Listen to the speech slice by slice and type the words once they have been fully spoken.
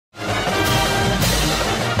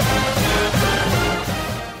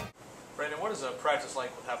practice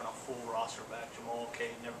like with having a full roster back? Jamal,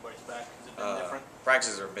 Caden, everybody's back. Has it been different?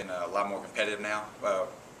 Practices have been a lot more competitive now.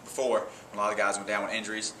 Before, when a lot of guys went down with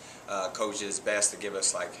injuries, coach did his best to give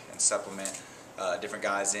us and supplement different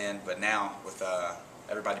guys in. But now with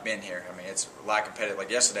everybody being here, I mean, it's a lot competitive.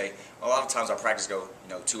 Like yesterday, a lot of times our practice go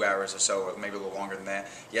 2 hours or so, or maybe a little longer than that.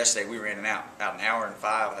 Yesterday we were in and out an hour and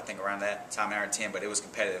 5, I think around that time, hour and 10. But it was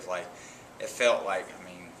competitive. It felt like, I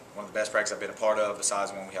mean, one of the best practices I've been a part of,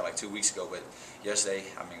 besides one we had 2 weeks ago. But yesterday,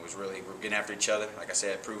 I mean, we were getting after each other. Like I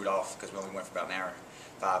said, proved it off because we only went for about an hour,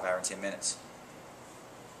 5 and 10 minutes.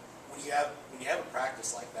 When you have a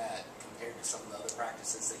practice like that compared to some of the other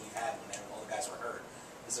practices that you've had when all the guys were hurt,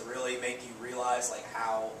 does it really make you realize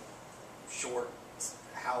how short,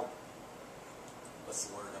 what's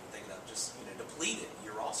the word I'm thinking of, just depleted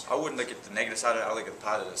your roster? I wouldn't look at the negative side of it. I look at the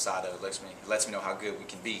positive side of it. It lets me know how good we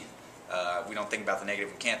can be. We don't think about the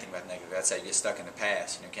negative. We can't think about the negative. That's how you get stuck in the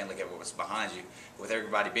past. You can't look at what's behind you. With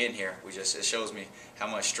everybody being here, it shows me how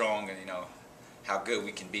much strong and how good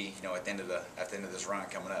we can be. At the end of this run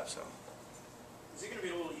coming up. So. Is it going to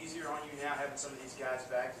be a little easier on you now having some of these guys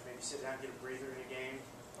back to maybe sit down and get a breather in a game?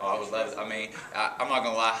 Oh, I would love it. I mean, I'm not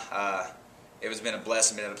gonna lie. It has been a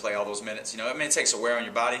blessing being able to play all those minutes. I mean, it takes a wear on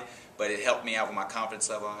your body, but it helped me out with my confidence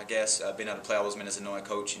level, I guess. Being able to play all those minutes and knowing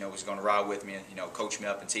coach, was going to ride with me and coach me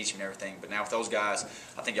up and teach me and everything. But now with those guys,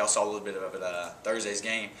 I think y'all saw a little bit of it Thursday's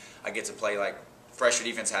game. I get to play fresher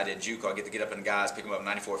defense I did in JUCO. I get to get up in the guys, pick them up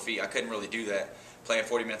 94 feet. I couldn't really do that playing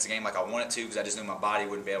 40 minutes a game like I wanted to because I just knew my body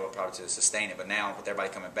wouldn't be able to sustain it. But now with everybody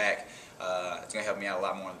coming back, it's going to help me out a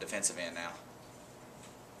lot more on the defensive end now.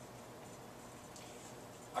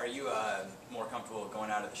 Are you more comfortable going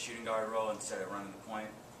out of the shooting guard role instead of running the point?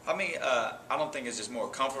 I mean, I don't think it's just more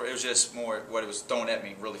comfort. It was just more what it was thrown at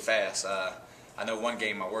me really fast. I know one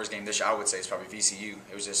game, my worst game this year, I would say, is probably VCU.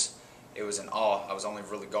 It was an awe. I was only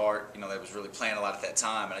really guard, that was really playing a lot at that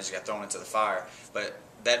time, and I just got thrown into the fire. But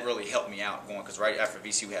that really helped me out going because right after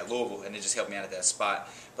VCU we had Louisville, and it just helped me out at that spot.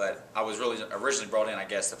 But I was really originally brought in, I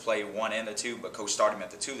guess, to play 1 and the 2, but coach started me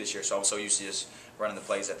at the 2 this year, so I was so used to just running the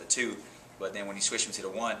plays at the 2. But then when he switched me to the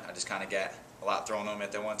 1, I just kind of got a lot thrown on me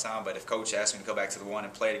at that one time. But if coach asked me to go back to the 1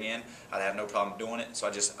 and play it again, I'd have no problem doing it. So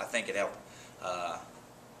I think it helped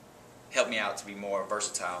me out to be more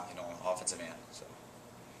versatile, on offensive end. So.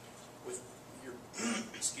 With your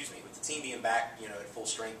with the team being back, at full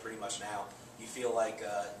strength pretty much now, you feel like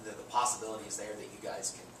the possibility is there that you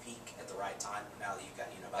guys can peak at the right time now that you've got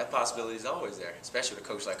that possibility is always there, especially with a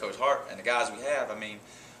coach like Coach Hart and the guys we have. I mean,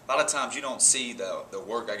 a lot of times you don't see the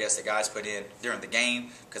work, I guess, the guys put in during the game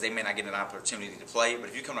because they may not get an opportunity to play. But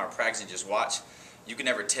if you come to our practice and just watch, you can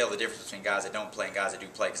never tell the difference between guys that don't play and guys that do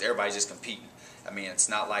play because everybody's just competing. I mean, it's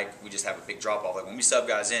not like we just have a big drop-off. When we sub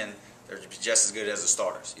guys in, they're just as good as the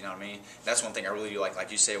starters. You know what I mean? That's one thing I really do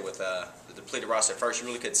like you said, with the depleted roster at first, you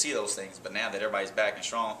really couldn't see those things. But now that everybody's back and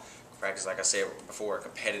strong, practice, like I said before,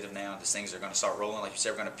 competitive now. These things are going to start rolling. Like you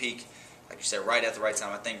said, we're going to peak. Like you said, right at the right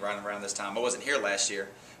time. I think right around this time. I wasn't here last year,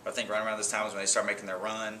 but I think right around this time was when they start making their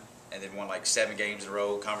run and then won 7 games in a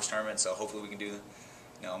row, conference tournament. So hopefully we can do,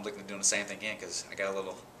 I'm looking at doing the same thing again because I got a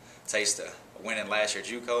little taste of winning last year at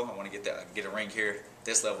JUCO. I want to get a ring here at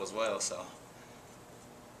this level as well. So.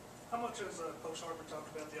 How much has Coach Harper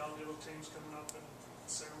talked about the all-diddle teams coming up and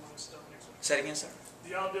ceremony stuff next week? Say it again, sir.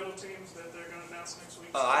 The all-diddle teams that they're going to announce next week?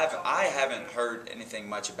 I haven't heard anything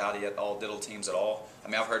much about it yet, all-diddle teams at all. I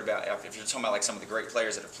mean, I've heard about, if you're talking about some of the great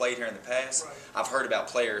players that have played here in the past, right. I've heard about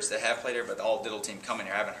players that have played here, but the all-diddle team coming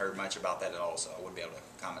here, I haven't heard much about that at all, so I wouldn't be able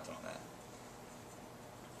to comment on that.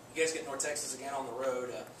 You guys get North Texas again on the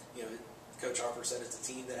road. Coach Harper said it's a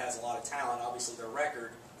team that has a lot of talent. Obviously, their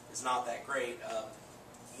record is not that great.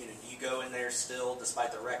 Do you go in there still,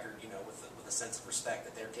 despite the record, with a sense of respect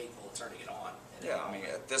that they're capable of turning it on? Yeah, I mean,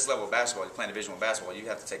 at this level of basketball, you're playing Division I basketball, you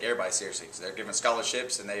have to take everybody seriously because they're given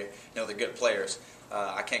scholarships and they're good players.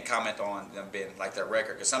 I can't comment on them being like their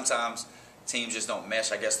record because sometimes teams just don't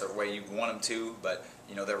mesh, I guess, the way you want them to, but,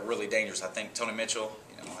 they're really dangerous. I think Tony Mitchell,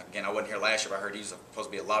 again, I wasn't here last year, but I heard he was supposed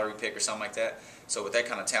to be a lottery pick or something like that. So with that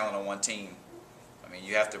kind of talent on one team, I mean,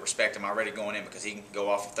 you have to respect him already going in because he can go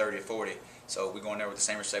off for 30 or 40. So we're going there with the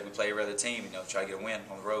same respect we play every other team, try to get a win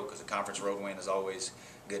on the road because the conference road win is always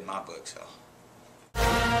good in my book. So.